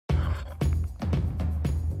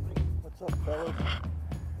What's up, fellas?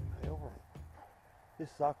 Hey, this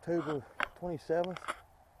is October 27th.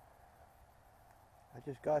 I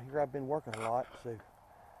just got here. I've been working a lot, so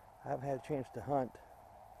I haven't had a chance to hunt.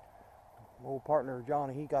 My old partner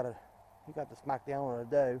Johnny, he got the smack down on a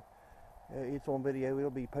doe. It's on video.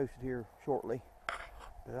 It'll be posted here shortly.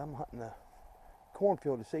 But I'm hunting the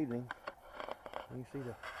cornfield this evening. You can see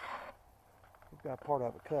we've got part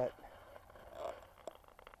of it cut.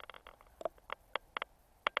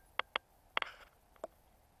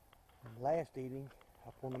 Last evening,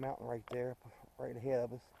 up on the mountain right there, right ahead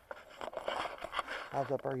of us, I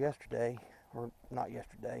was up there yesterday, or not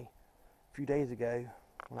yesterday, a few days ago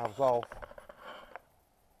when I was off,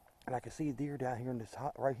 and I could see a deer down here in this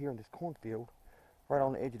right here in this cornfield, right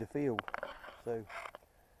on the edge of the field. So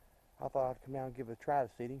I thought I'd come down and give it a try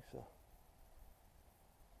this evening. So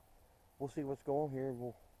we'll see what's going on here,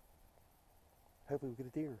 and hopefully we'll get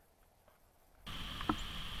a deer.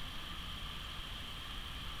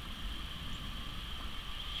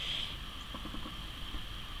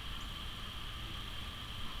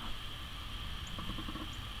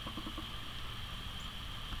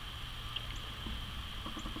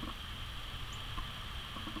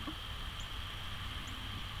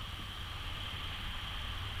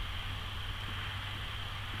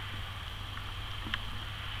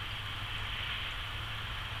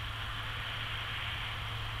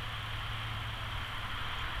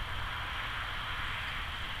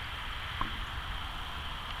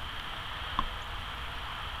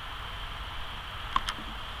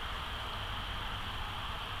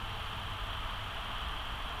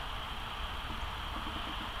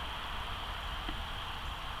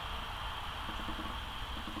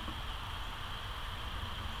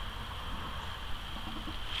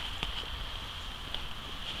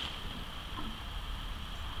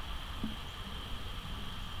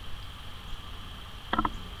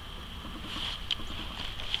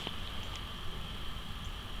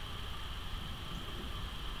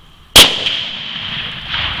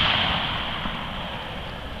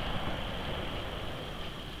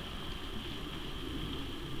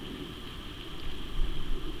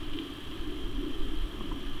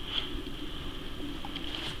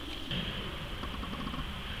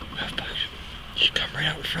 She come right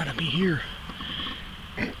out in front of me here.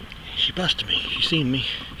 She busted me. She seen me.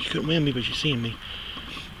 She couldn't win me, but she seen me.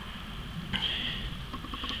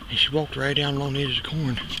 And she walked right down along the edge of the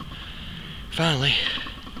corn. Finally,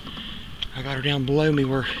 I got her down below me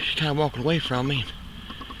where she's kind of walking away from me.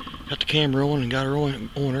 Got the camera on and got her on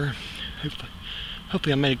her.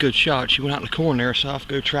 Hopefully I made a good shot. She went out in the corn there, so I'll have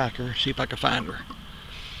to go track her, see if I can find her.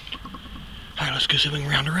 Alright, let's go see if we can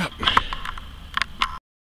round her up.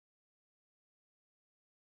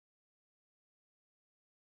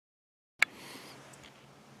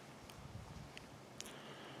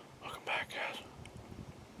 Welcome back, guys.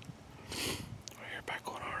 We're here back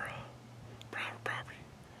on our private property,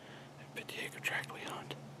 that 50-acre tract we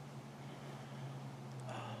hunt.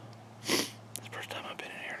 It's the first time I've been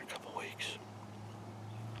in here in a couple weeks.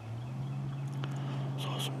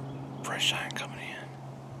 Saw some fresh sign coming in.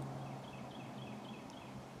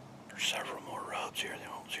 There's several more rubs here than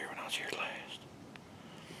I was here when I was here last.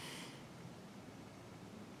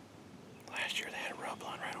 Last year they had a rub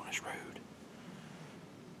line right on this road.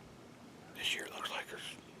 This year it looks like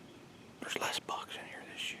there's less bucks in here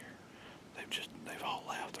this year. They've all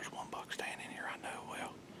left. There's one buck staying in here, I know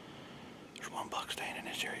well. There's one buck staying in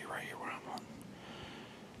this area right here where I'm hunting.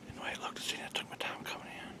 And the way it looked to see, it took my time coming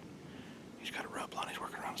in. He's got a rub line. He's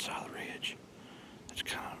working around the side of the ridge. It's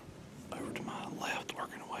kind of over to my left,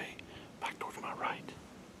 working away back towards my right.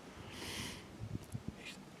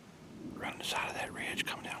 He's running the side of that ridge,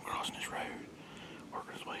 coming down, crossing this road,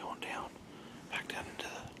 working his way on down, back down into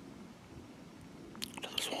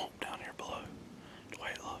the swamp down here below, the way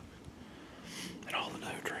it looks. And all the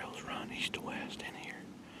doe trails run east to west in here.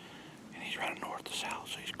 And he's running north to south,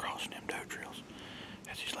 so he's crossing them doe trails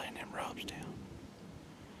as he's laying them rubs down.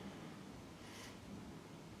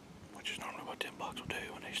 Which is normally what them bucks will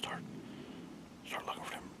do when they start looking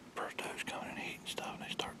for them first does coming in heat and stuff, and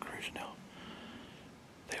they start cruising out.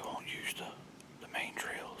 They won't use the main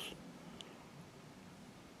trails.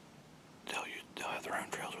 They'll have their own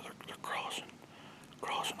trails where they're crossing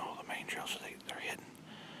all the main trails, so they're hitting.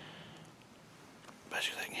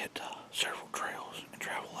 Basically, they can hit several trails and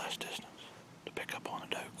travel less distance to pick up on the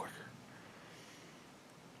doe quicker.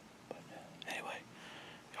 But anyway,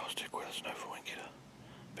 y'all stick with us. Know if we can get a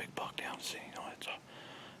big buck down to see. You know, it's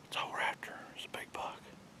all we're after. It's a big buck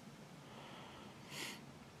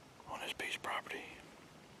on this piece of property.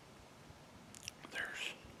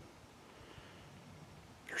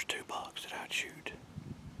 There's two bucks that I'd shoot,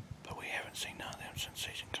 but So we haven't seen none of them since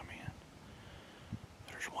season come in.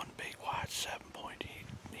 There's one big wide 7-point.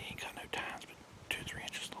 He ain't got no tines but 2-3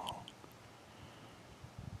 inches long.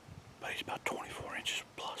 But he's about 24 inches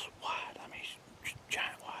plus wide. I mean, he's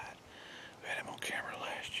giant wide. We had him on camera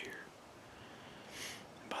last year.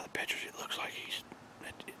 And by the pictures, it looks like he's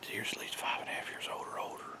usually he's 5.5 years old or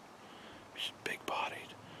older. He's big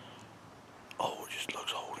bodied. Oh, it just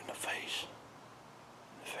looks old in the face.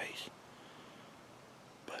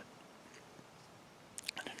 But,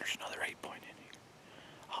 and then there's another 8-point in here.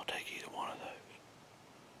 I'll take either one of those.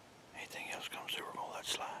 Anything else comes through, we're going to let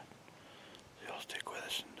slide. So y'all stick with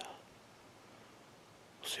us and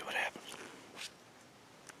we'll see what happens.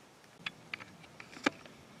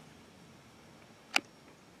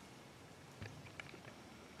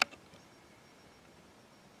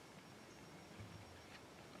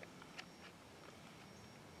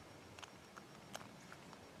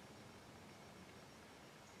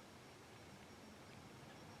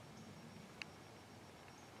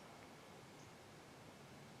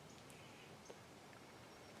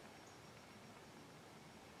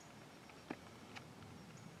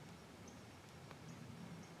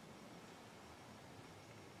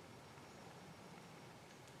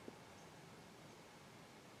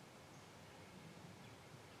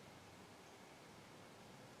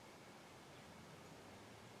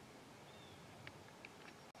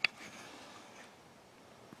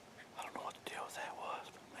 I don't know what the deal with that was,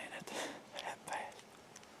 but man, that happened fast.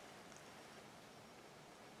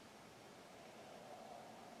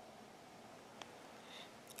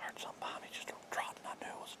 I heard something behind me just trotting. I knew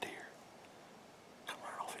it was a deer. Come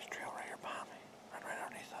running off his trail right here behind me. Running right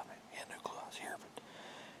underneath of me. He had no clue I was here, but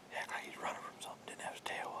he acted like he's running from something. Didn't have his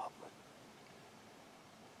tail up, but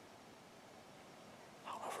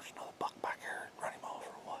I don't know if there's another buck back here and run him off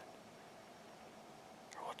or what.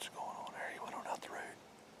 Or what's going on there. He went on out the road.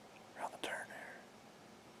 Around the turn there.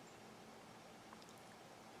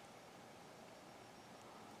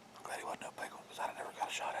 I'm glad he wasn't no big one because I'd never got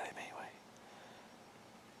a shot at him anyway.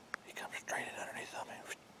 He comes straight in underneath of me and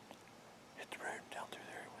hit the road and down through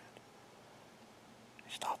there he went.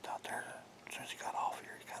 He stopped out there. As soon as he got off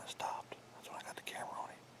here, he kind of stopped. That's when I got the camera on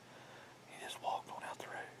him. He just walked on out the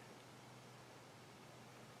road.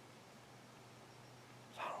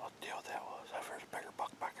 So I don't know what the deal with that was. I heard there's a bigger buck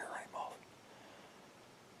back there run him off.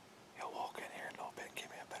 He'll walk in here in a little bit and give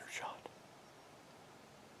me a better shot.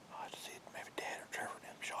 I'll have to see if maybe Dad or Trevor and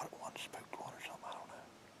them shot at one, spooked one or something, I don't know.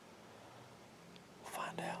 We'll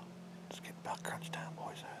find out. It's getting about crunch time,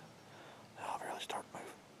 boys. Now I'll really start moving.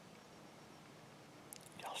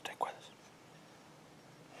 Y'all stick with us.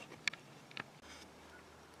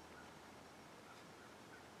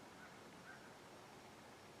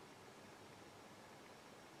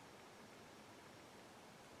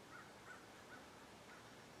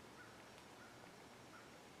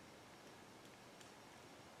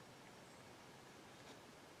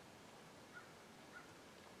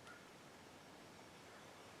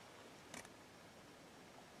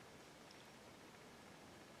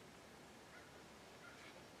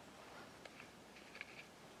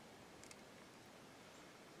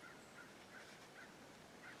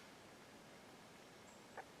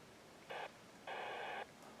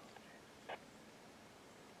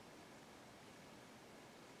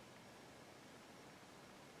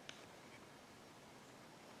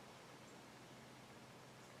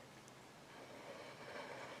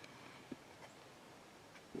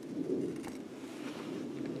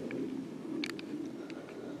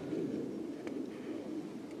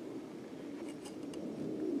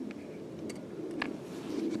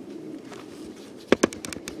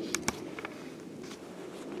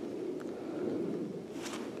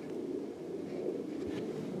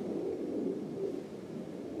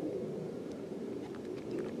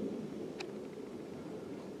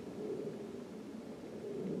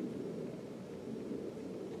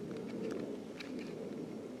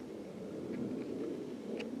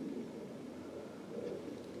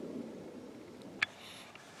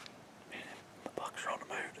 Bucks are on the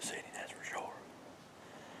move to city, that's for sure.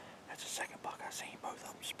 That's the second buck I've seen, both of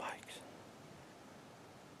them spikes.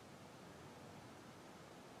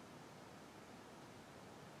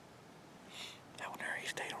 That one there, he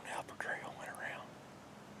stayed on the upper trail and went around.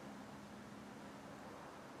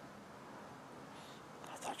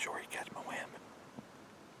 I thought sure he'd catch my wind, but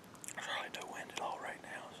there's hardly no wind at all right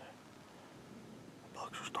now, so the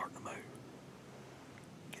bucks are starting to move.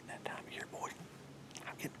 Getting that time of year, boy.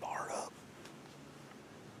 I'm getting barred up.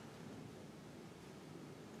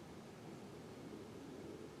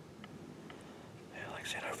 Like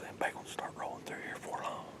I said, hopefully them big ones start rolling through here before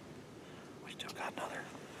long. We still got another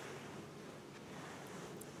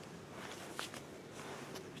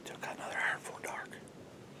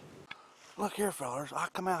Look here, fellers. I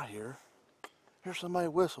come out here. Here's somebody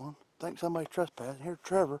whistling. Think somebody trespassing. Here's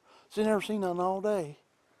Trevor. He's never seen nothing all day.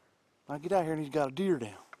 I get out here and he's got a deer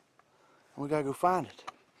down. And we gotta go find it.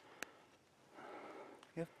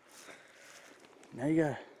 Yep. Now you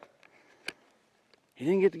gotta. He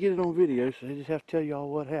didn't get to get it on video, so they just have to tell y'all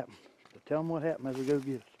what happened. So tell them what happened as we go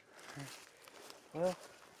get it. Well,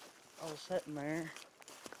 I was sitting there.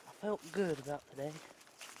 I felt good about today.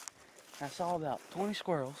 I saw about 20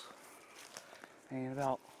 squirrels and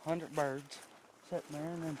about 100 birds sitting there,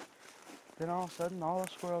 and then all of a sudden all the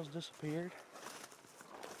squirrels disappeared.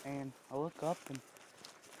 And I look up and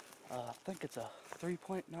I think it's a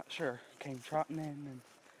 3-point, not sure, came trotting in and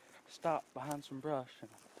stopped behind some brush and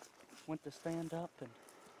went to stand up, and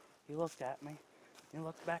he looked at me. He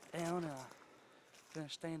looked back down, and I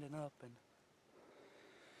finished standing up, and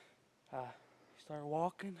he started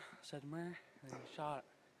walking. I said, "Meh," and he shot it.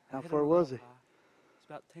 How far was he? It's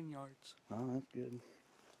about 10 yards. Oh, that's good.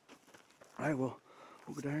 All right, well,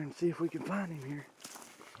 we'll go down here and see if we can find him here.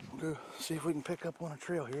 We'll go see if we can pick up on a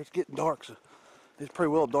trail here. It's getting dark, so it's pretty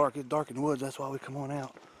well dark. It's dark in the woods, that's why we come on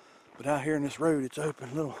out. But out here in this road, it's open,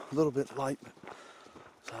 a little bit light.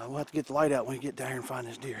 So we'll have to get the light out when we get down here and find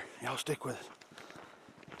this deer. Y'all stick with it.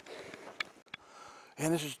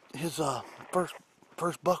 And this is his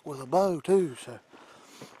first buck with a bow too, so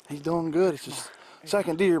he's doing good. It's his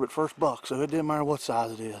second deer, but first buck, so it didn't matter what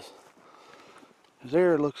size it is. His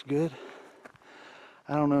hair looks good.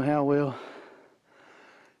 I don't know how well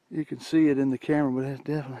you can see it in the camera, but it's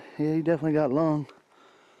definitely, yeah, he definitely got lung.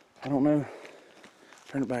 I don't know.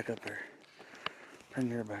 Turn it back up there. Turn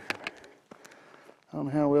your hair back up. I don't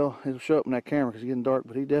know how well it'll show up in that camera because it's getting dark,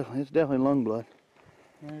 but it's definitely lung blood.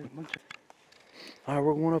 All right,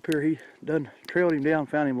 we're going up here. He done trailed him down,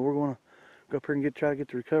 found him, but we're going to go up here and try to get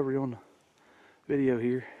the recovery on the video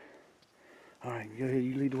here. All right, go ahead,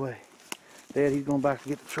 you lead the way. Dad, he's going back to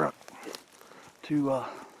get the truck to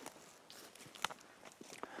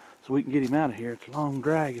so we can get him out of here. It's a long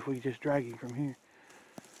drag if we just drag him from here.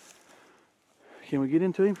 Can we get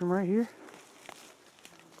into him from right here?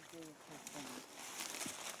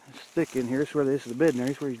 It's thick in here. This is the bed in there.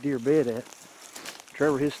 This is where his deer bed at.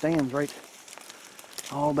 Trevor, his stands right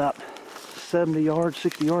all about 70 yards,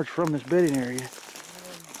 60 yards from this bedding area.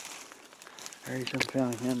 There he's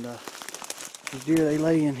found him. And these deer, they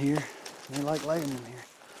lay in here. They like laying in here.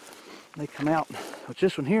 They come out. But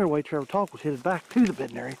this one here, the way Trevor talked, was headed back to the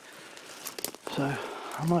bedding area. So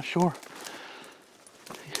I'm not sure.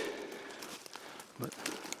 But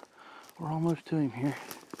we're almost to him here.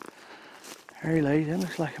 There he lays. That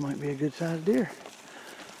looks like it might be a good sized deer.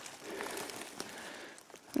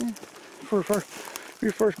 Yeah. For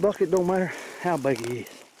your first buck, it don't matter how big he is.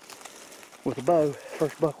 With a bow,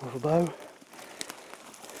 first buck with a bow.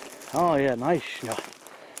 Oh yeah, nice shot.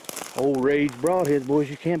 Old Rage broadhead, boys,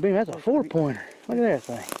 you can't beat. That's a 4-pointer. Look at that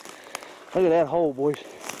thing. Look at that hole, boys.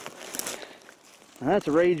 Now that's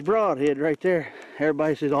a Rage broadhead right there.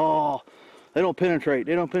 Everybody says, oh, they don't penetrate.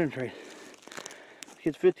 They don't penetrate.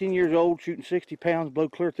 Kid's 15 years old, shooting 60 pounds, blow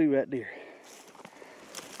clear through that deer.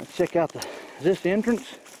 Let's check out is this the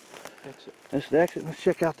entrance? Exit. This is the exit. Let's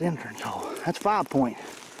check out the entrance hole. That's 5-point.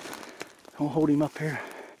 I'll hold him up here.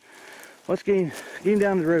 Let's get him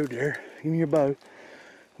down the road there. Give me your bow.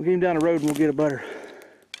 We'll get him down the road and we'll get a better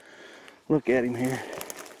look at him here.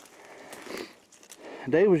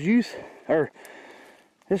 Today was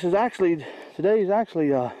today is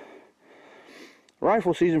actually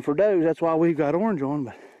rifle season for does. That's why we've got orange on.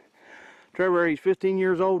 But Trevor, he's 15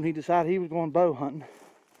 years old and he decided he was going bow hunting.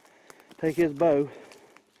 Take his bow.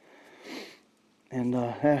 And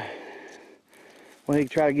well, he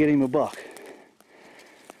tried to get him a buck.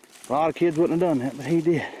 A lot of kids wouldn't have done that, but he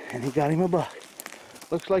did, and he got him a buck.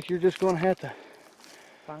 Looks like you're just going to have to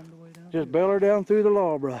find a way down. Just bail her down through the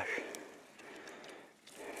law brush.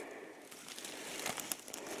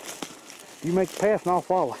 You make the path and I'll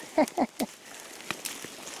follow.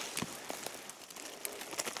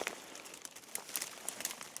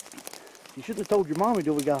 You should have told your mommy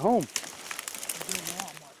till we got home.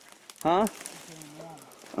 Huh?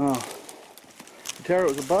 Oh. You tell her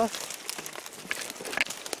it was a buck?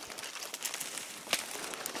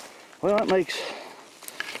 Well, that makes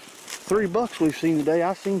 3 bucks we've seen today.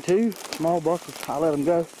 I've seen 2 small bucks. I let them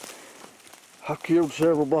go. I've killed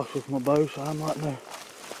several bucks with my bow, so I'm not in a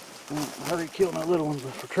hurry to kill no little ones.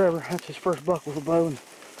 But for Trevor, that's his first buck with a bow, and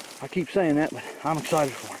I keep saying that, but I'm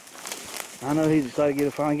excited for him. I know he's excited to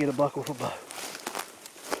finally get a buck with a bow.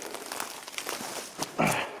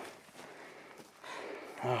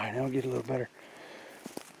 Alright, now we'll get a little better.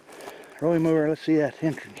 Roll him over, let's see that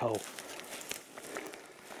entrance hole.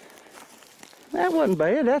 That wasn't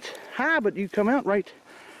bad. That's high, but you come out right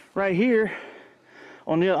here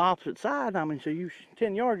on the opposite side. I mean, so you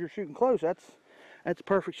 10 yards, you're shooting close. That's a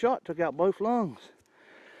perfect shot. Took out both lungs.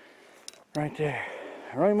 Right there.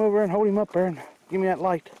 Run him over and hold him up there and give me that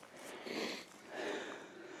light.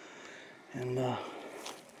 And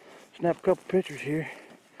snap a couple pictures here.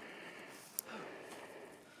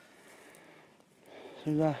 As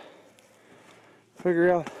soon as I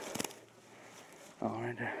figure out. Oh,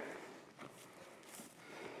 right there.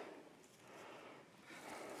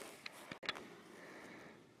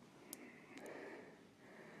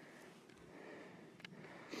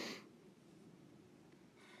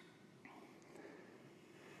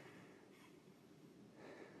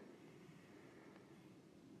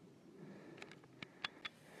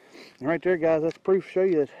 And right there, guys, that's proof to show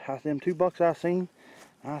you that them 2 bucks I seen.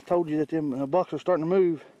 I told you that them bucks are starting to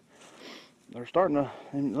move. They're starting to,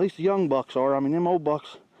 and at least the young bucks are. I mean, them old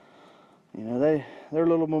bucks, you know, they're a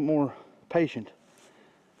little bit more patient.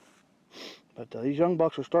 But these young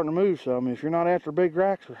bucks are starting to move. So I mean, if you're not after big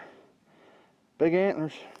racks or big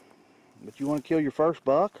antlers, but you want to kill your first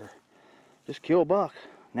buck or just kill a buck,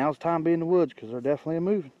 now's the time to be in the woods because they're definitely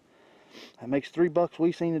moving. That makes 3 bucks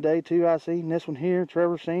we seen today, 2 I seen. This one here,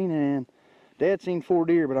 Trevor seen, and Dad seen 4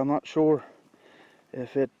 deer, but I'm not sure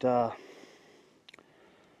if it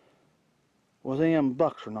was them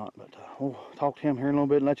bucks or not. But we'll talk to him here in a little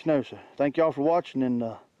bit and let you know. So thank y'all for watching, and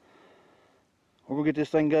we're gonna get this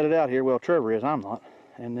thing gutted out here. Well, Trevor is, I'm not.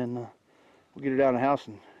 And then we'll get it out of the house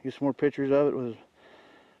and get some more pictures of it with a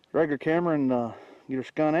regular camera and get her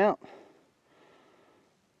skun out.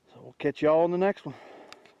 So we'll catch y'all in the next one.